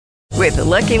With the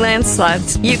Lucky Land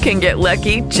Slots, you can get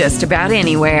lucky just about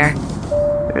anywhere.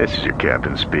 This is your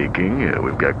captain speaking.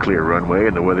 We've got clear runway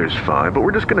and the weather's fine, but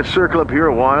we're just going to circle up here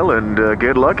a while and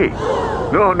get lucky.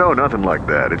 No, nothing like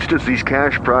that. It's just these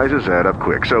cash prizes add up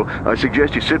quick. So I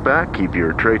suggest you sit back, keep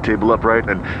your tray table upright,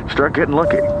 and start getting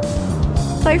lucky.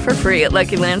 Play for free at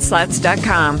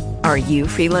LuckyLandSlots.com. Are you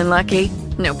feeling lucky?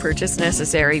 No purchase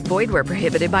necessary. Void where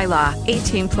prohibited by law.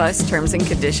 18 plus terms and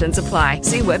conditions apply.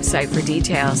 See website for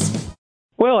details.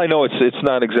 Well, I know it's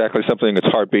not exactly something that's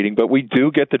heart beating, but we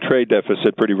do get the trade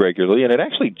deficit pretty regularly, and it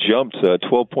actually jumped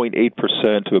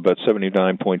 12.8% to about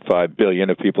 $79.5 billion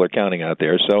if people are counting out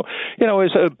there. So,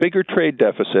 it's a bigger trade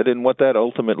deficit, and what that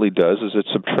ultimately does is it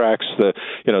subtracts the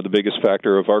biggest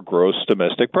factor of our gross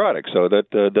domestic product. So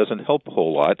that doesn't help a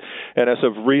whole lot. And as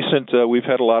of recent, we've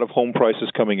had a lot of home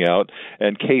prices coming out,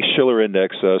 and Case-Shiller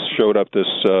Index showed up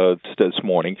this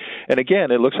morning. And again,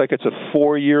 it looks like it's a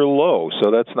 4-year low, so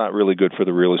that's not really good for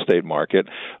the real estate market.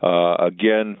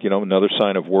 Again, another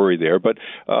sign of worry there. But,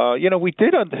 we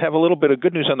did have a little bit of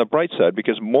good news on the bright side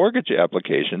because mortgage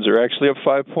applications are actually up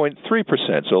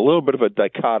 5.3%. So a little bit of a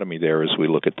dichotomy there as we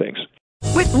look at things.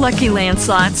 With Lucky Land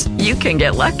Slots, you can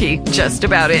get lucky just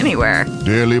about anywhere.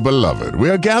 Dearly beloved, we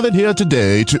are gathered here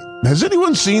today to... Has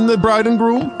anyone seen the bride and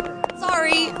groom?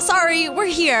 Sorry, we're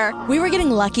here. We were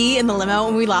getting lucky in the limo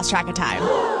and we lost track of time.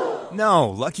 No,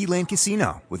 Lucky Land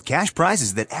Casino, with cash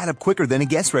prizes that add up quicker than a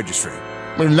guest registry.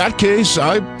 In that case,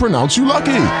 I pronounce you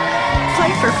lucky.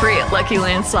 Play for free at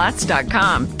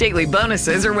LuckyLandSlots.com. Daily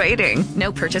bonuses are waiting.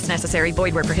 No purchase necessary.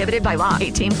 Void where prohibited by law.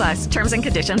 18 plus. Terms and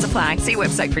conditions apply. See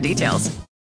website for details.